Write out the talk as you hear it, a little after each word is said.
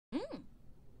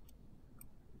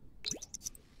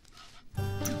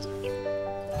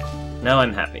Now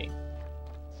I'm happy.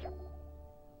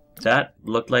 That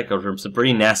looked like some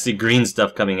pretty nasty green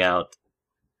stuff coming out.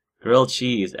 Grilled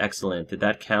cheese, excellent. Did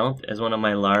that count as one of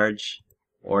my large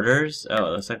orders? Oh, it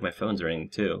looks like my phone's ringing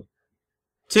too.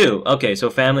 2. Okay,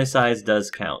 so family size does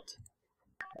count.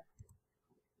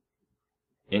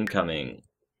 Incoming.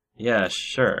 Yeah,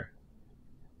 sure.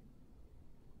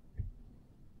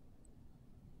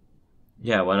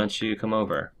 Yeah, why don't you come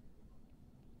over?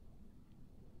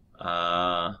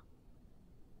 Hire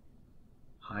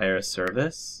a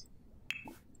service?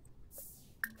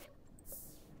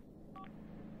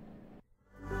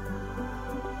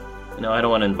 No, I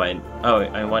don't want to invite... Oh,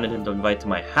 I wanted him to invite to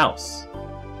my house.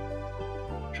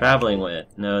 Traveling with...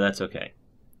 No, that's okay.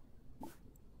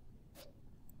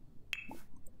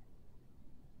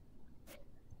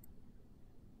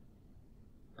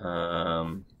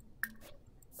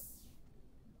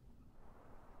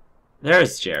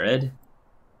 There's Jared.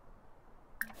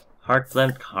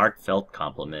 Heartfelt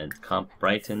compliment.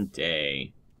 Brighton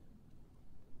day.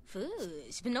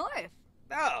 North.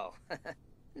 Oh,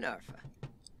 North.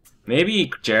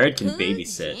 Maybe Jared can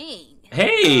babysit.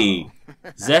 Hey!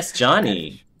 Zest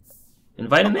Johnny.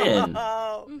 Invite him in.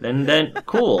 Then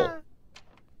cool.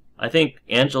 I think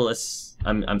Angelus...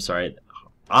 I'm sorry.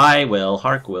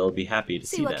 Hark will be happy to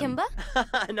see them.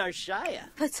 Narshaya.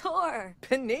 Pator.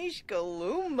 Panishka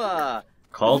Luma.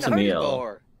 Call to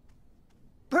meal.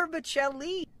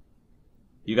 Burbacheli.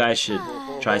 You guys should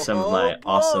try some of my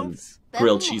awesome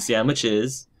grilled cheese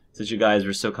sandwiches, since you guys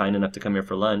were so kind enough to come here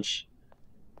for lunch.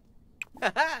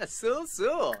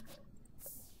 Sul.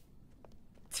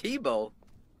 Tebow.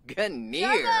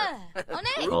 Ganir.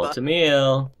 Call to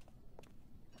meal.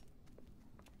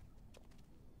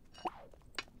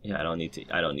 Yeah, I don't need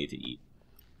to eat.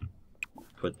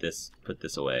 Put this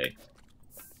away.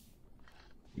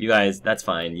 You guys, that's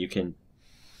fine. You can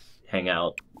hang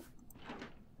out.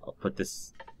 I'll put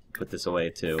this away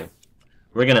too.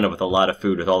 We're gonna end up with a lot of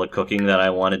food with all the cooking that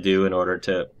I want to do in order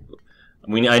to...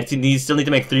 I still need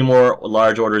to make 3 more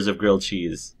large orders of grilled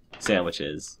cheese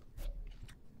sandwiches.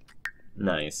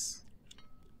 Nice.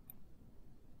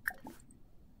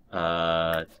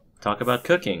 Talk about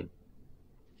cooking.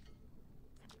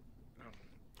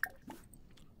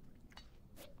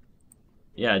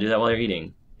 Yeah, do that while you're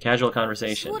eating. Casual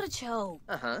conversation.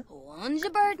 Uh-huh.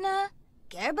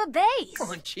 Gerba base.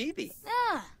 Oh, chibi.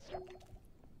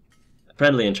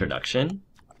 Friendly introduction.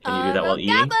 Can you do that while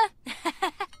eating?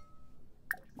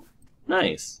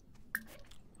 Nice.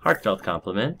 Heartfelt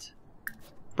compliment.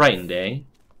 Brighton day.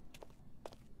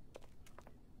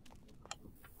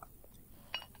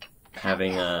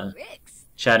 Having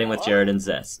chatting with Jared and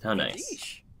Zest. How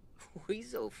nice.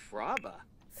 Am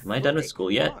I done with school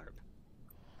yet?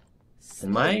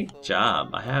 And my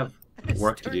job. I have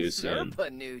work to do soon.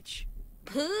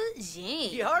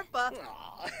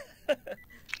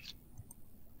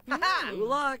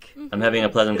 I'm having a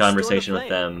pleasant conversation with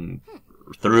them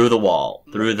through the wall,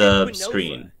 through the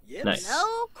screen. Nice.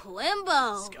 No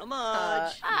Quimbo.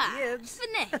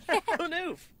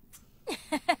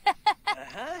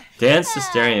 Dance to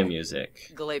stereo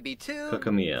music. Cook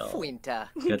a meal.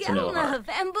 Get to know her.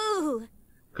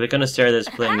 Click on a stereo that's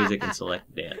playing music and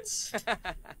select dance.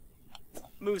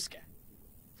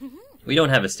 We don't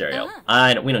have a stereo.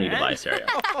 We don't need to buy a stereo.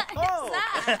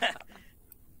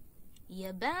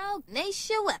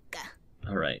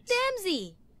 Alright.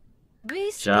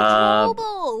 Job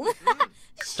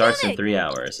starts in 3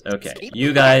 hours. Okay.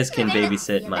 You guys can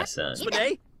babysit my son.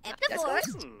 Why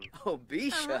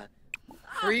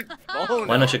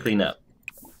don't you clean up?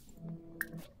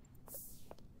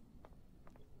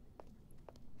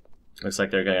 Looks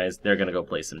like they're gonna go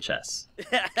play some chess.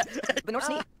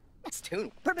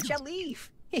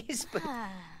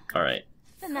 Alright.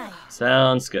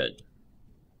 Sounds good.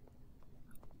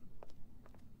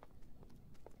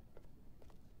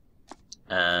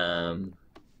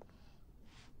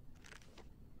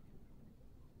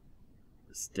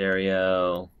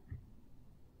 Stereo.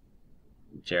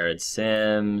 Jared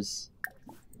Sims.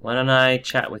 Why don't I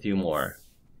chat with you more?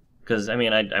 Because, I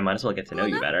mean, I might as well get to know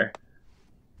you better.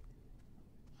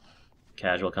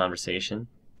 Casual conversation.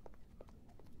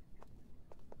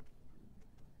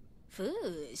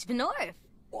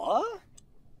 What?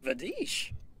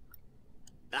 Vadish.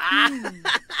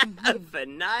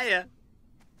 Vanaya.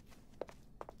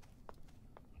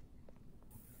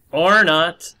 Or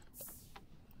not.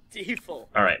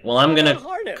 Alright, well, I'm gonna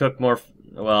cook more.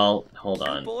 Well, hold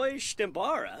on.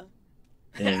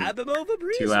 In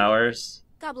 2 hours.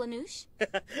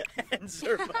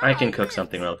 I can cook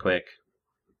something real quick.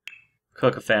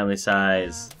 Cook a family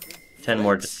size. 10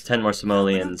 more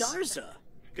simoleons.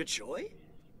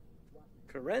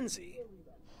 Karenzi.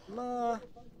 Ma.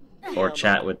 Or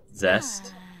chat with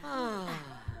Zest.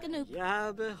 Ganoop.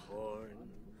 Yabehorn.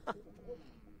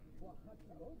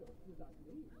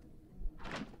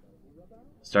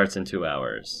 Starts in 2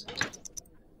 hours.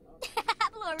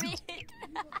 Florid.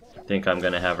 Think I'm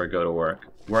gonna have her go to work.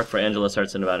 Work for Angela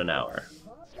starts in about an hour.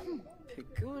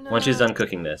 Piguna. Once she's done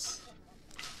cooking this.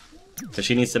 Because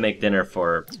she needs to make dinner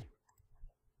for...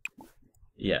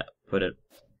 Yeah, put it...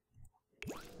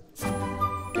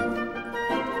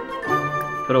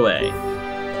 Put away.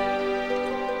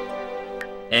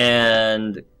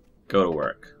 And... go to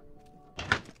work.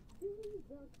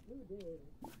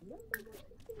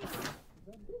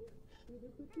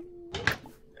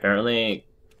 Apparently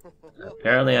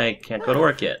I can't go to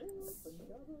work yet.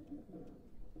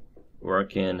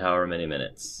 Work in however many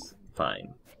minutes.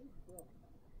 Fine.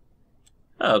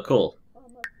 Oh, cool.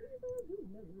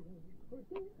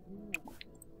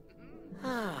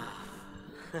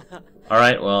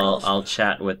 Alright, well, I'll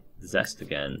chat with Zest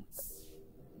again.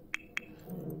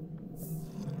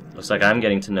 Looks like I'm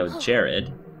getting to know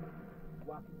Jared.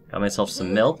 Got myself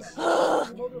some milk.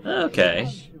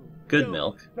 Okay. Good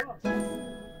milk.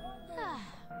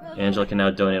 Angela can now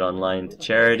donate online to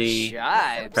charity,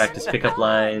 Jibes. practice pickup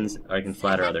lines, or I can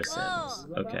flatter other Sims.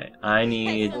 Okay, I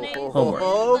need homework.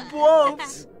 Oh,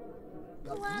 blobs.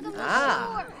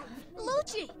 Ah.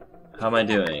 Lucci. How am I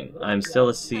doing? I'm still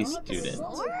a C student.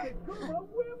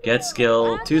 Get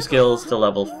skill, 2 skills to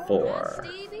level 4.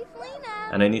 Stevie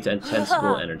Flina. And I need to attend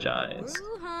school energized.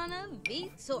 Ruhana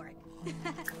Vitsort.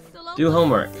 Do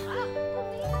homework.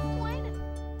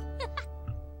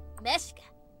 Meshka.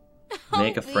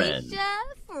 Make a friend.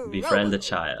 Befriend a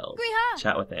child.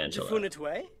 Chat with Angela.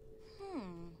 Funatwe.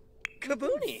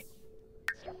 Kabuni.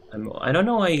 I don't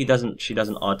know why she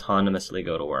doesn't autonomously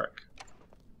go to work.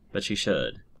 But she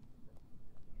should.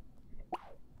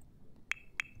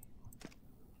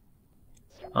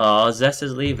 Aw, Zest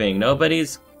is leaving.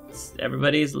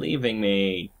 Everybody's leaving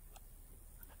me.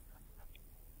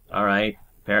 Alright,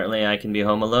 apparently I can be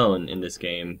home alone in this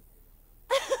game.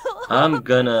 I'm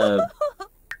gonna...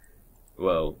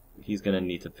 Whoa, he's gonna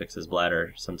need to fix his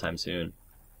bladder sometime soon.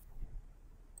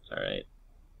 Alright.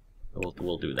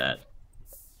 We'll do that.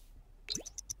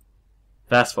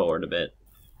 Fast forward a bit.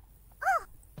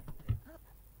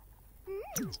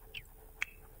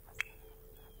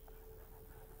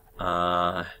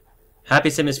 Happy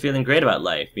Sim is feeling great about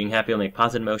life. Being happy will make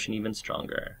positive emotion even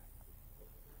stronger.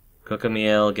 Cook a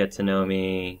meal, get to know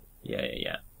me.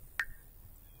 Yeah.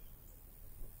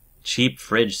 Cheap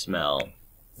fridge smell.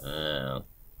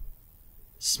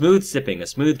 Smooth sipping. A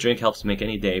smooth drink helps make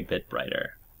any day a bit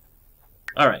brighter.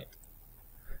 Alright.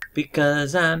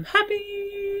 Because I'm happy!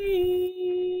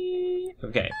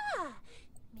 Okay.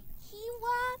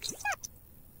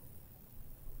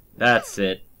 That's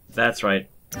it. That's right.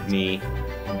 Me.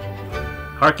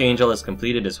 Archangel has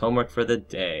completed his homework for the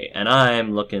day, and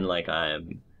I'm looking like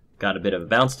I'm got a bit of a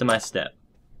bounce to my step.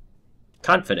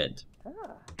 Confident.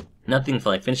 Nothing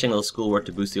like finishing a little schoolwork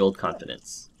to boost the old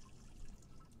confidence.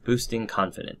 Boosting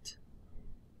confident.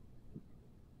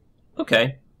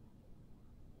 Okay.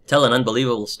 Tell an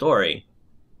unbelievable story.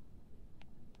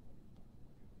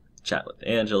 Chat with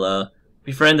Angela.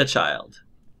 Befriend a child.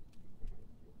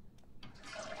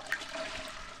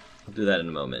 I'll do that in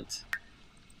a moment.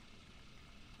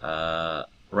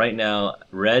 Right now,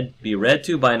 be read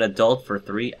to by an adult for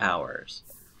 3 hours.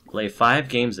 Play 5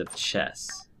 games of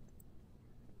chess.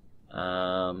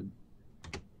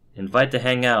 Invite to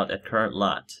hang out at current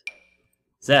lot.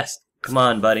 Zest, come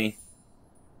on, buddy.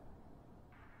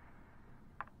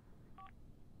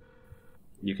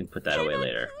 You can put that away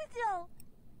later.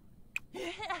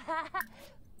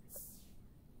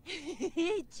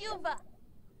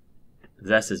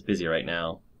 Zest is busy right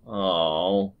now.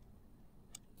 Oh.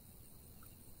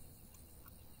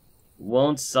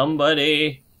 Won't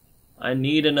somebody? I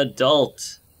need an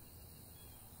adult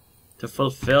to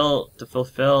fulfill.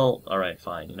 Alright,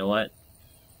 fine. You know what?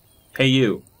 Hey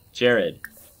you, Jared.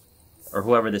 Or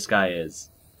whoever this guy is.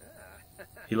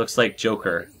 He looks like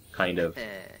Joker, kind of.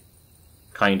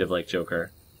 Kind of like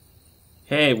Joker.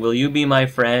 Hey, will you be my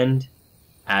friend?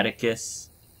 Atticus.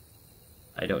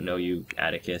 I don't know you,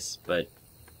 Atticus, but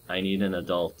I need an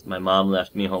adult. My mom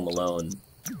left me home alone.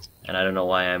 And I don't know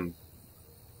why I'm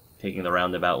taking the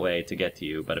roundabout way to get to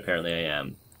you, but apparently I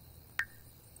am.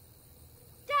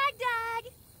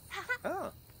 Dag.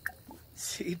 Oh.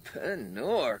 Sipa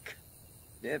Nork.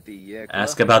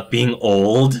 Ask about being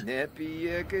old?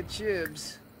 Nepieka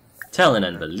Chibs. Tell an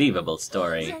unbelievable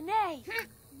story. Janae.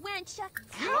 Wencha.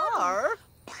 Car?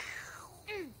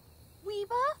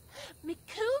 Weeba.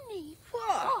 Mikuni.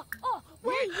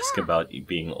 ask about you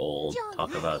being old.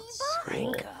 Talk about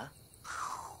school.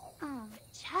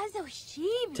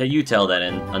 You tell that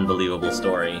an unbelievable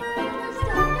story.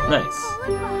 Nice.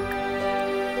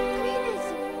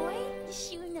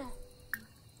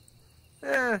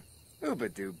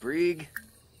 Oobadoo Breeg.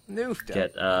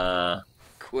 Noofda.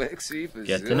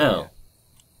 Get to know.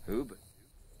 Ooba.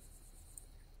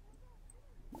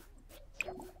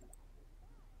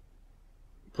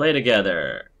 Play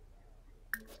together.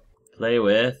 Play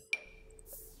with.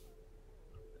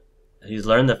 He's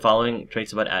learned the following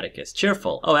traits about Atticus.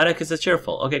 Cheerful. Oh, Atticus is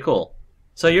cheerful. Okay, cool.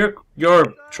 So you're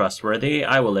trustworthy.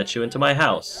 I will let you into my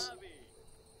house.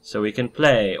 So we can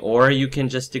play, or you can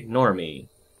just ignore me.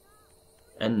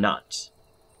 And not.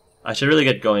 I should really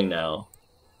get going now.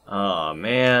 Aw,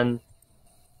 man.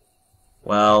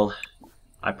 Well,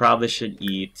 I probably should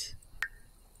eat.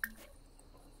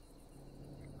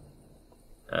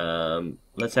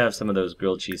 Let's have some of those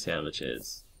grilled cheese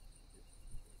sandwiches.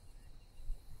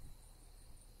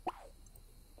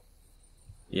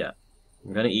 Yeah,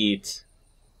 I'm gonna eat.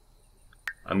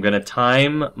 I'm gonna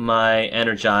time my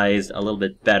energize a little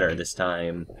bit better this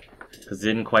time, because it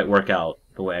didn't quite work out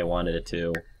the way I wanted it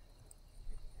to.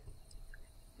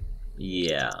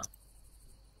 Yeah.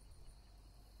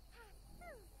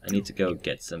 I need to go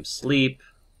get some sleep.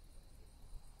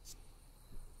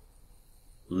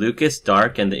 Lucas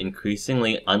Dark and the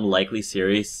Increasingly Unlikely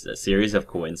Series of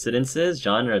Coincidences,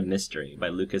 genre mystery by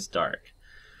Lucas Dark.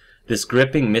 This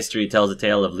gripping mystery tells a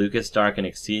tale of Lucas Dark, an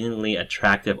exceedingly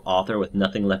attractive author with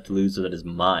nothing left to lose but his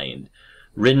mind.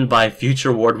 Written by future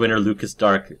award winner Lucas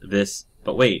Dark,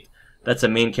 but wait, that's a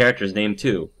main character's name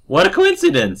too. What a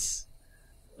coincidence!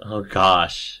 Oh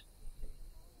gosh.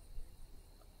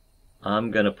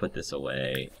 I'm gonna put this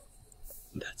away.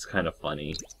 That's kind of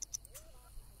funny.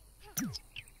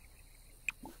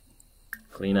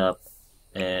 Clean up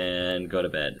and go to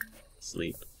bed.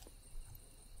 Sleep.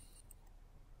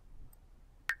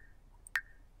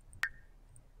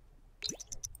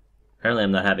 Apparently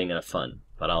I'm not having enough fun,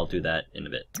 but I'll do that in a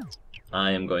bit.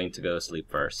 I am going to go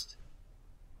sleep first.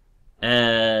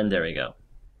 And there we go.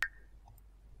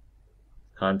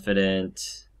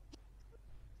 Confident.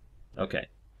 Okay.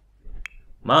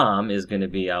 Mom is going to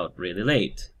be out really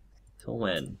late. Till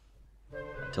when?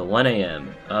 Till 1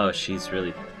 a.m. Oh, she's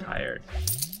really tired.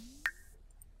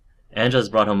 Angela's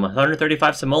brought home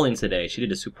 135 simoleons today. She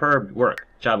did a superb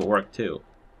job at work, too.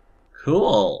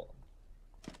 Cool.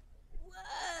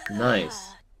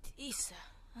 Nice.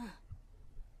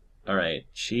 Alright,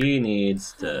 she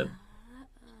needs to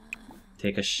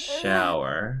take a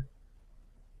shower.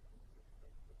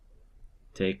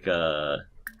 Take a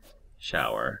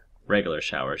shower. Regular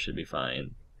shower should be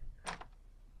fine.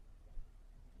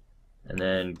 And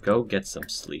then go get some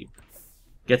sleep.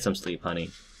 Get some sleep,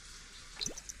 honey.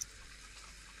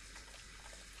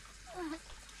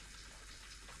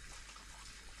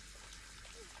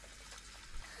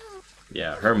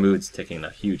 Yeah, her mood's taking a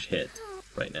huge hit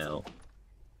right now.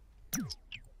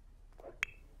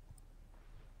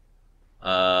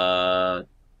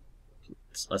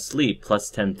 Asleep plus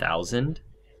 10,000?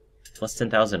 Plus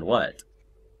 10,000 what?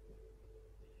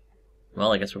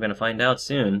 Well, I guess we're gonna find out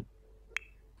soon.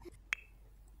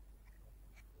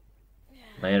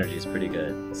 My energy is pretty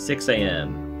good. 6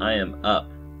 a.m. I am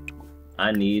up.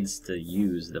 I needs to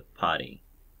use the potty.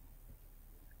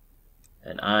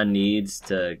 And I needs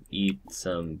to eat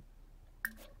some...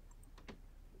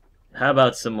 How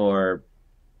about some more...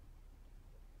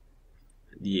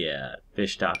 Yeah,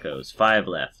 fish tacos. 5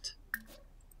 left.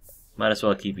 Might as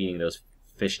well keep eating those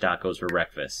fish tacos for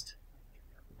breakfast.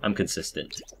 I'm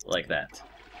consistent like that.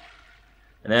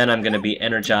 And then I'm gonna be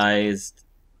energized.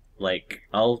 Like,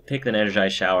 I'll take an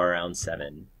energized shower around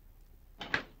 7.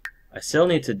 I still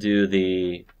need to do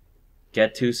the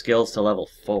get 2 skills to level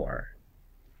 4.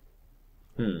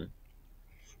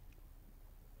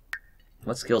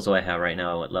 What skills do I have right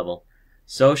now? What level?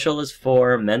 Social is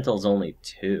 4, mental's only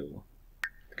 2.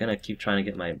 I'm gonna keep trying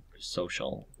to get my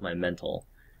social, my mental.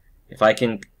 If I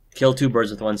can kill 2 birds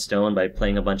with 1 stone by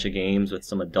playing a bunch of games with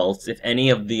some adults, if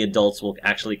any of the adults will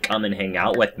actually come and hang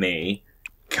out with me.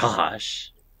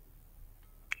 Gosh.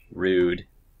 Rude.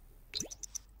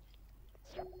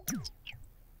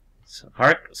 So,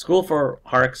 school for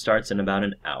Hark starts in about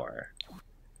an hour.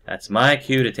 That's my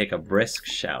cue to take a brisk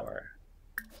shower.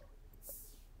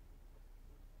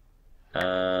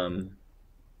 Yeah,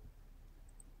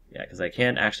 because I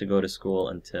can't actually go to school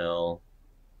until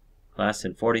class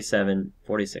in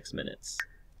 46 minutes.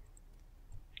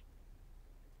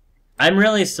 I'm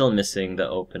really still missing the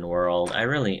open world. I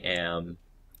really am.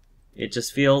 It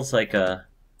just feels like a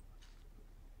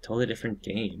totally different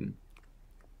game.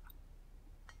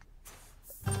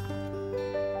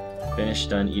 Finished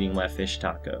done eating my fish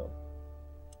taco.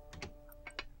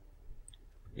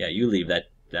 Yeah, you leave that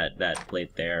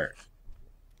plate there.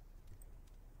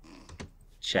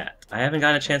 Chat. I haven't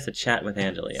got a chance to chat with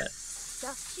Angela yet.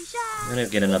 I'm gonna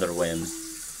get another whim.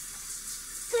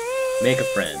 Make a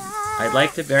friend. I'd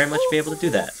like to very much be able to do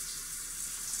that.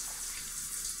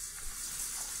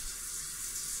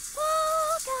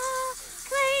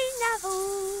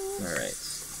 Alright.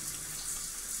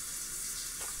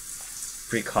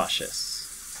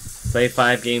 Precautious. Play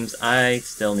 5 games. I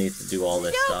still need to do all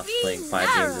this stuff. Playing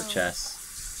 5 games of chess.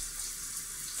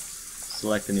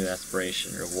 Select the new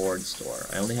aspiration. Reward store.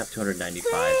 I only have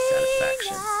 295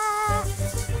 satisfaction.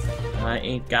 I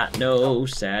ain't got no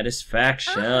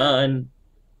satisfaction.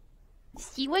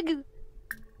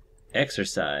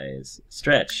 Exercise.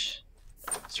 Stretch.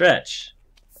 Stretch.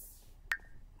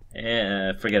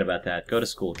 Forget about that. Go to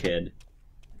school, kid.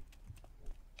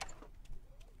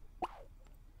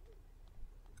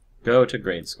 Go to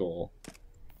grade school.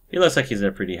 He looks like he's in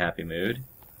a pretty happy mood.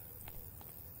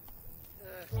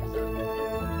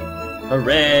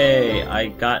 Hooray! I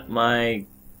got my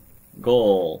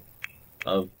goal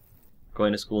of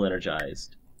going to school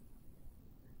energized.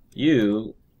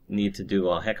 You need to do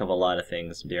a heck of a lot of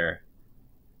things, dear.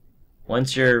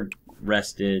 Once you're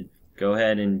rested, go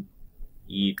ahead and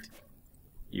eat.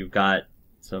 You've got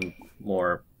some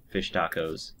more fish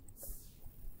tacos.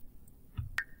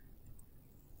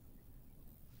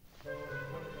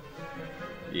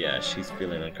 Yeah, she's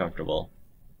feeling uncomfortable.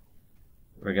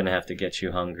 We're gonna have to get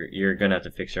you hungry. You're gonna have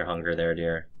to fix your hunger there,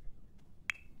 dear.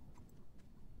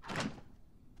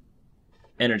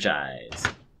 Energize.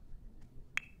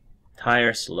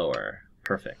 Tire slower.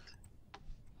 Perfect.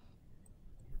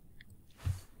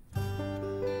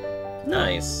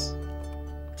 Nice.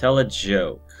 Tell a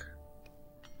joke.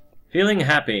 Feeling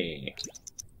happy.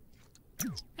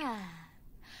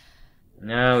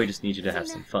 Now we just need you to have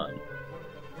some fun.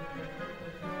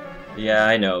 Yeah,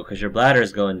 I know, because your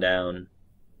bladder's going down.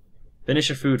 Finish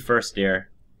your food first, dear.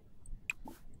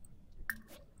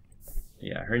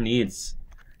 Yeah, her needs.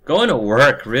 Going to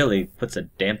work really puts a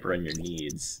damper on your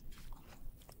needs.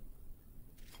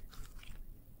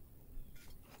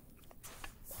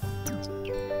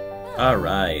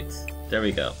 Alright, there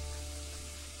we go.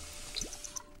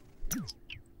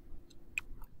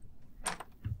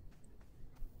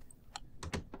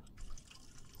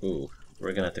 Ooh,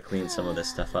 we're gonna have to clean some of this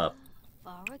stuff up.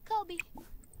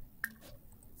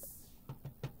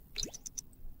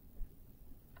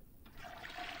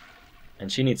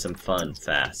 And she needs some fun,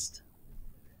 fast.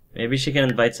 Maybe she can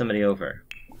invite somebody over.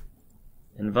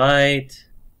 Invite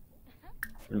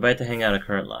to hang out at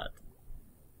Current Lot.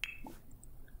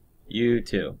 You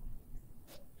too.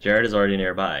 Jared is already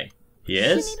nearby. He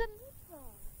is?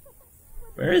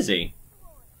 Where is he?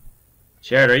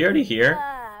 Jared, are you already here?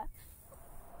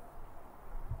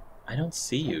 I don't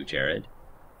see you, Jared.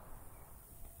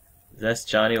 Zest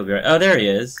Johnny will be right. Oh, there he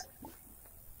is.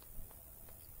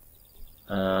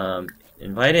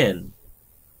 Invite in.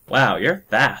 Wow, you're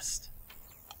fast.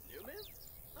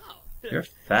 You're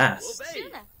fast.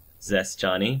 Zest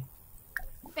Johnny.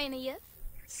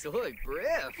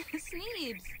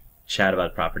 Chat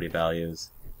about property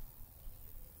values.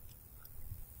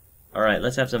 Alright,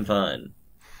 let's have some fun.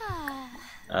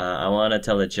 I want to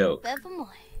tell a joke.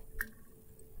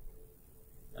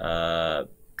 Tell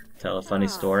a funny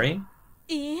story?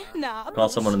 Call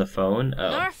someone on the phone?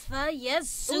 Oh.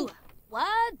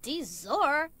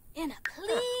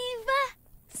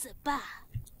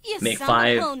 Make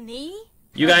 5.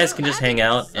 You guys can just hang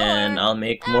out and I'll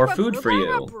make more food for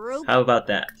you. How about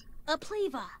that?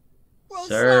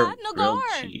 Serve grilled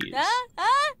cheese.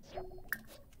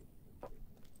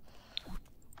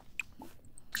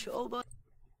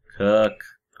 Cook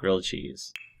grilled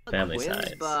cheese. Family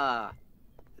size.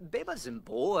 Bebas and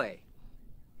boy.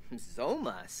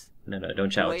 Zomas. No, don't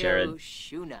chat with Jared.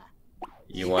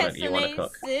 You wanna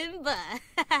cook.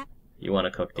 You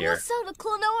wanna cook, dear.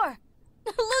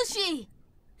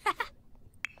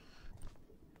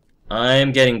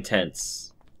 I'm getting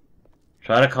tense.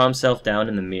 Try to calm self down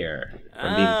in the mirror.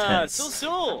 I'm being tense.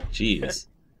 Jeez.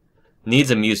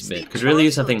 Needs amusement. Could really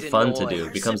use something fun to do.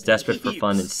 Becomes desperate for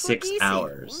fun in 6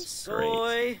 hours.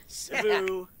 Great.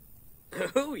 Cebu.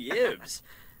 Oh, yibs.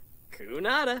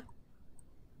 Kunada.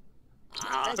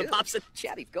 Pops a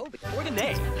chatty go before the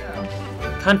name.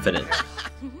 Confident.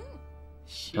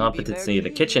 Competency. The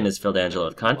kitchen is filled, Angela,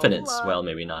 with confidence. Well,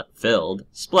 maybe not filled.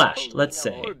 Splashed, let's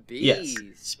say. Yes,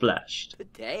 splashed.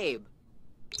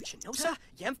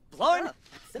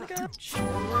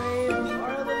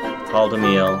 Called a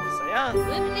meal.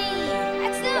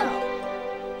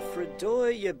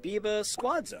 Fredoy Yabiba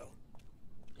Squadzo.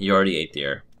 You already ate,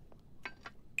 dear.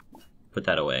 Put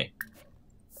that away.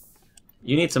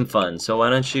 You need some fun, so why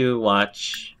don't you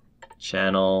watch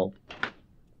channel,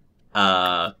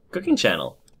 cooking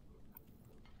channel.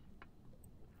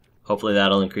 Hopefully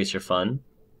that'll increase your fun.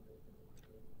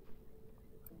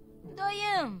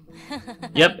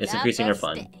 Yep, it's increasing her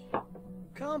fun.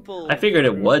 I figured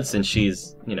it would since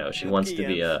she's, you know, she wants to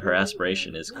be, her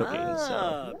aspiration is cooking,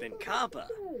 so.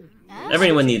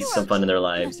 Everyone needs some fun in their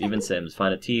lives, even Sims.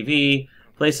 Find a TV,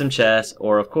 play some chess,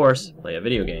 or of course, play a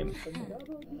video game.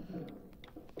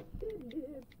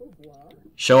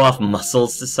 Show off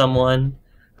muscles to someone.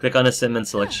 Click on a sim and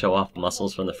select show off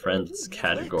muscles from the friends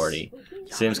category.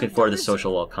 Sims can forward the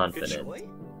social while confident.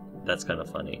 That's kind of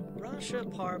funny.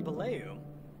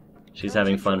 She's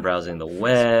having fun browsing the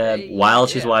web while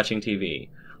she's watching TV.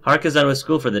 Hark is done with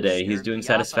school for the day. He's doing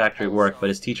satisfactory work, but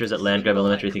his teachers at Landgrave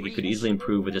Elementary think he could easily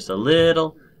improve with just a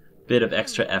little bit of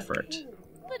extra effort.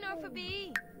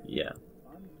 Yeah.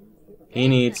 He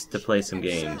needs to play some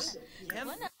games.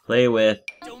 Play with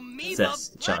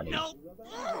Zest Johnny.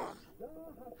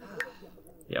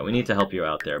 Yeah, we need to help you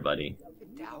out there, buddy.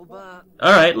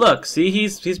 Alright, look, see,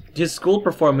 his school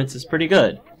performance is pretty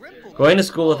good. Going to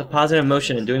school with a positive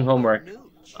emotion and doing homework.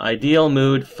 Ideal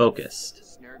mood,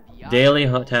 focused. Daily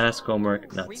task,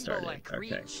 homework, not started.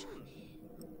 Okay.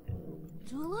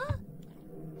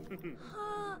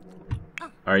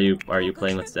 Are you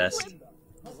playing with Zest?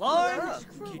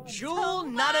 Jewel,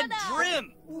 not a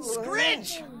drim.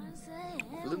 Scritch.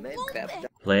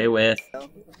 Play with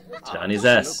Johnny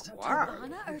Zest.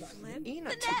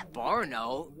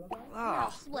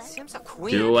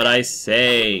 Do what I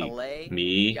say,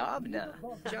 me.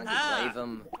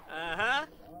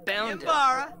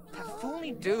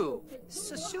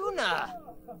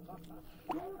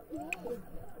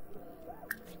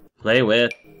 Play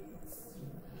with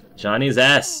Johnny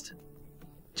Zest.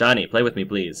 Johnny, play with me,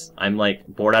 please. I'm, like,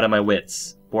 bored out of my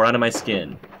wits. Bored out of my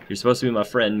skin. You're supposed to be my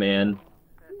friend, man.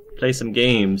 Play some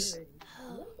games.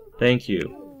 Thank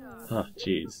you. Oh,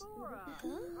 jeez.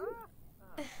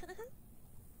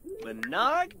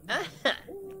 Bernard?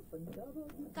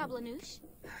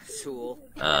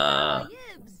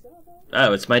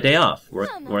 Oh, it's my day off.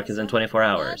 Work is in 24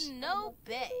 hours.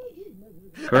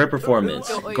 Career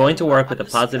performance. Going to work with a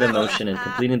positive emotion and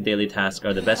completing daily tasks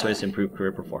are the best ways to improve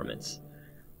career performance.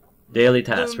 Daily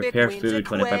tasks. Prepare food,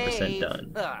 25%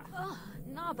 done.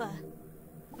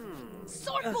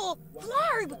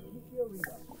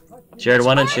 Jared,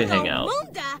 why don't you hang out?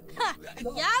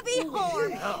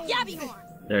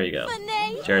 There you go.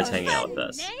 Jared's hanging out with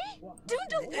us.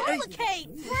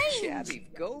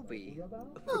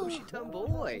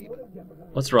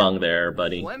 What's wrong there,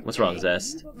 buddy? What's wrong,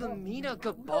 Zest?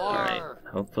 Alright,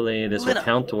 hopefully this will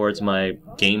count towards my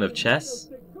game of chess.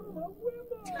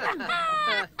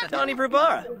 Johnny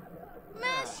Brubara.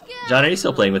 Johnny, are you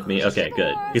still playing with me? Okay,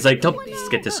 good. He's like, don't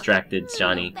get distracted,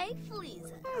 Johnny.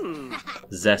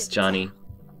 Zest Johnny.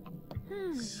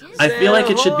 I feel like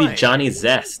it should be Johnny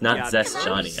Zest, not Zest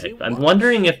Johnny. I'm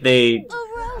wondering if they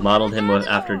modeled him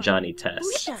after Johnny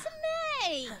Test.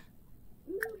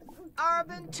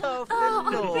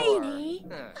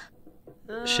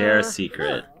 Share a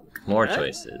secret. More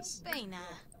choices.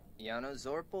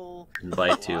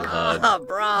 Invite to hug.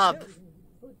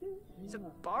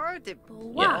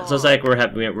 Yeah, so it's like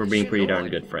we're being pretty darn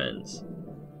good friends.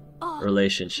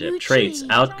 Relationship traits: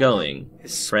 outgoing,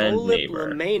 friend,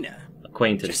 neighbor,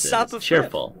 acquaintances,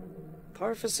 cheerful.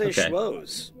 Okay.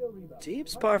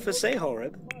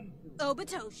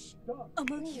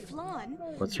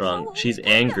 What's wrong? She's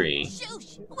angry.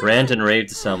 Rant and rave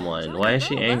to someone. Why is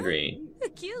she angry?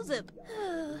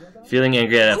 Feeling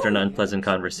angry after an unpleasant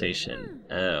conversation.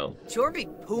 Oh.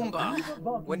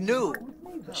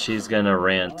 She's gonna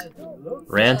rant.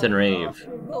 Rant and rave.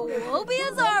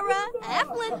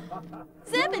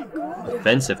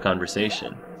 Offensive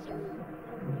conversation.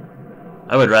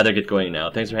 I would rather get going now.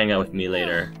 Thanks for hanging out with me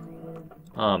later.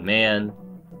 Aw, man.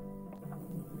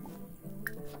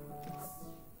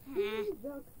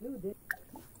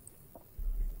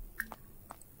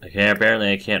 Okay,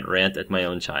 apparently I can't rant at my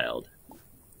own child.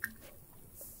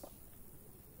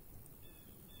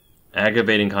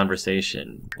 Aggravating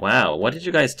conversation. Wow, what did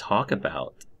you guys talk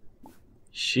about?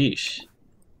 Sheesh.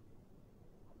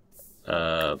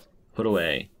 Put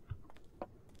away.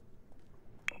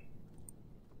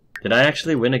 Did I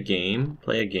actually win a game?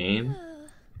 Play a game?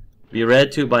 Be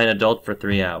read to by an adult for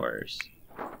 3 hours.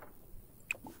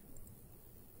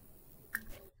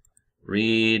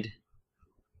 Read.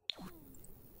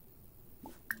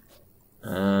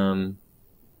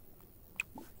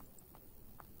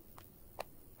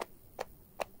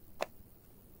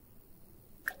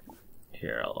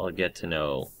 I'll get to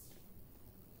know.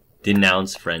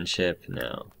 Denounce friendship?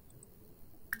 No.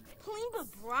 Plimba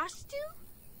Brostu?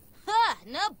 Ha,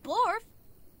 na Borf.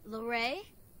 Lorray?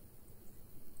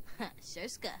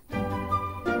 Sherska.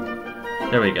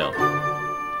 There we go.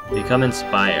 Become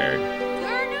inspired.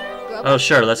 Oh,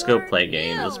 sure, let's go play a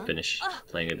game. Let's finish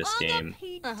playing this game.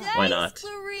 Why not?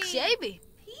 Shabby.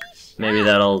 Maybe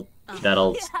that'll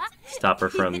stop her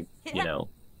from, you know.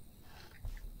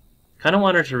 Kind of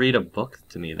want her to read a book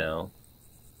to me, though.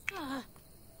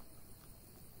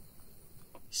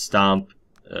 Stomp.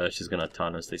 She's gonna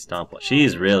autonomously stomp.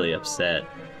 She's really upset.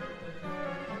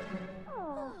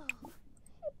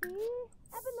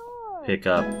 Pick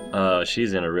up. Oh,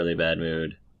 she's in a really bad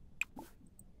mood.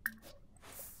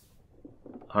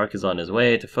 Hark is on his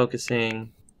way to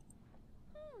focusing.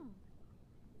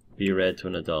 Be read to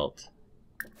an adult.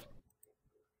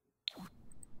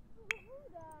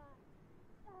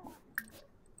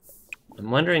 I'm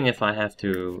wondering if I have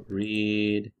to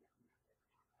read...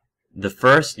 The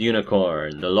First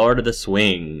Unicorn, The Lord of the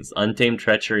Swings, Untamed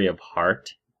Treachery of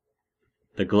Heart,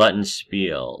 The Glutton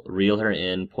Spiel, Reel Her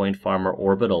In, Point Farmer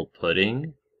Orbital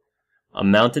Pudding. A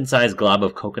mountain-sized glob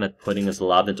of coconut pudding is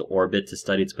lobbed into orbit to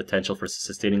study its potential for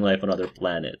sustaining life on other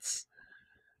planets.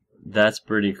 That's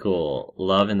pretty cool.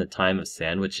 Love in the Time of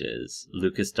Sandwiches.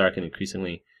 Lucas Dark and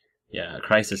increasingly... Yeah,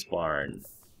 Crisis Barn.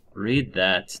 Read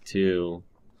that, too.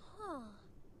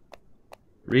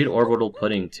 Read Orbital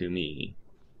Pudding to me.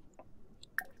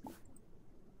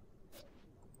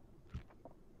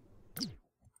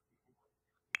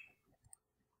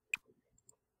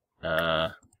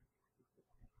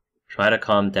 Try to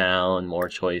calm down, more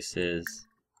choices.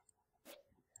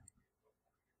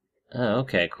 Oh,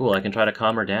 okay, cool, I can try to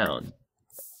calm her down.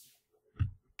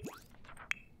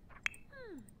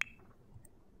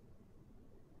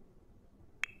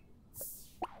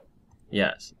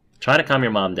 Yes, try to calm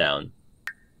your mom down.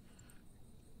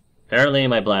 Apparently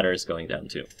my bladder is going down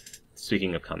too.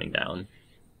 Speaking of calming down.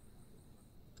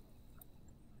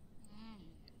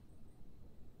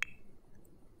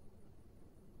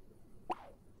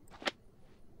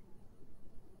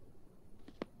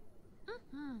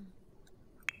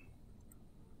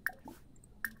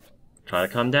 Try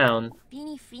to calm down.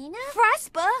 Beanie Fina?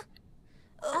 Fraspa?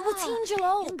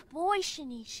 Watingelo. And boy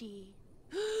Shinichi.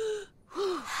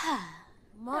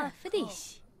 Mara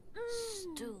Fidish.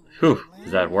 Whew,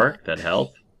 does that work? That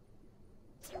help?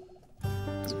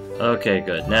 Okay,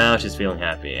 good. Now she's feeling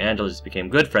happy. Angela just became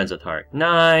good friends with Hark.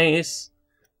 Nice!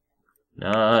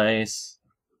 Nice.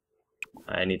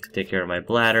 I need to take care of my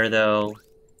bladder, though.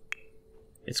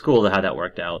 It's cool how that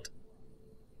worked out.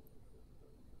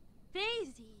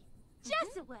 Daisy.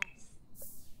 Jessuwes.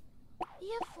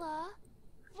 Yifla.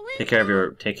 Take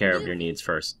care of your needs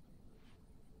first.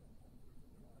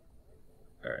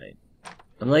 Alright.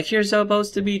 I'm like, you're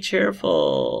supposed to be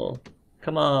cheerful.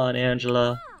 Come on,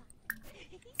 Angela.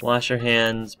 Wash your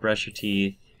hands, brush your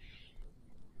teeth.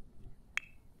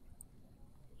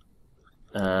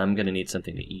 I'm gonna need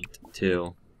something to eat,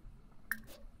 too.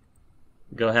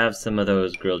 Go have some of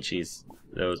those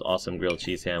those awesome grilled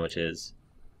cheese sandwiches.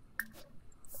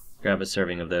 Grab a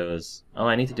serving of those. Oh,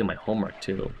 I need to do my homework,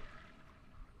 too.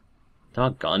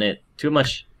 Doggone it. Too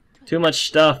much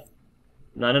stuff.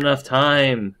 Not enough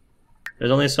time.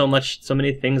 There's only so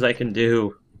many things I can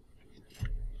do.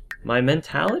 My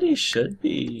mentality should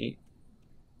be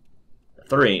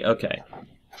 3, okay.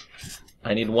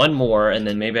 I need 1 more, and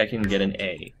then maybe I can get an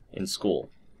A in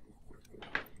school.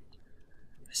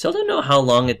 I still don't know how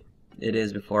long it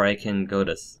is before I can go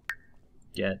to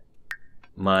get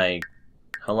my...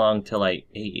 How long till I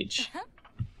age?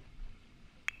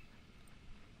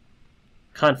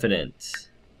 Confident.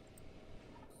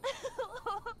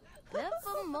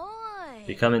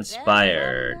 Become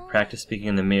inspired. Practice speaking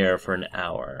in the mirror for an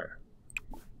hour.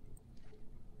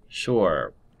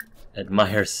 Sure.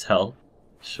 Admire self.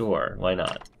 Sure, why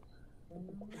not?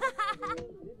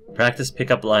 Practice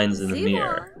pickup lines in the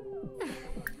mirror.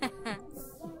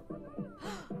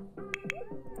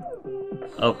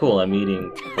 Oh cool, I'm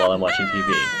eating while I'm watching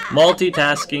TV.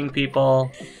 Multitasking,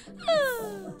 people!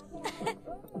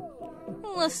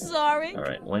 Sorry.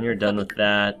 Alright, when you're done with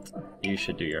that, you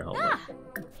should do your homework.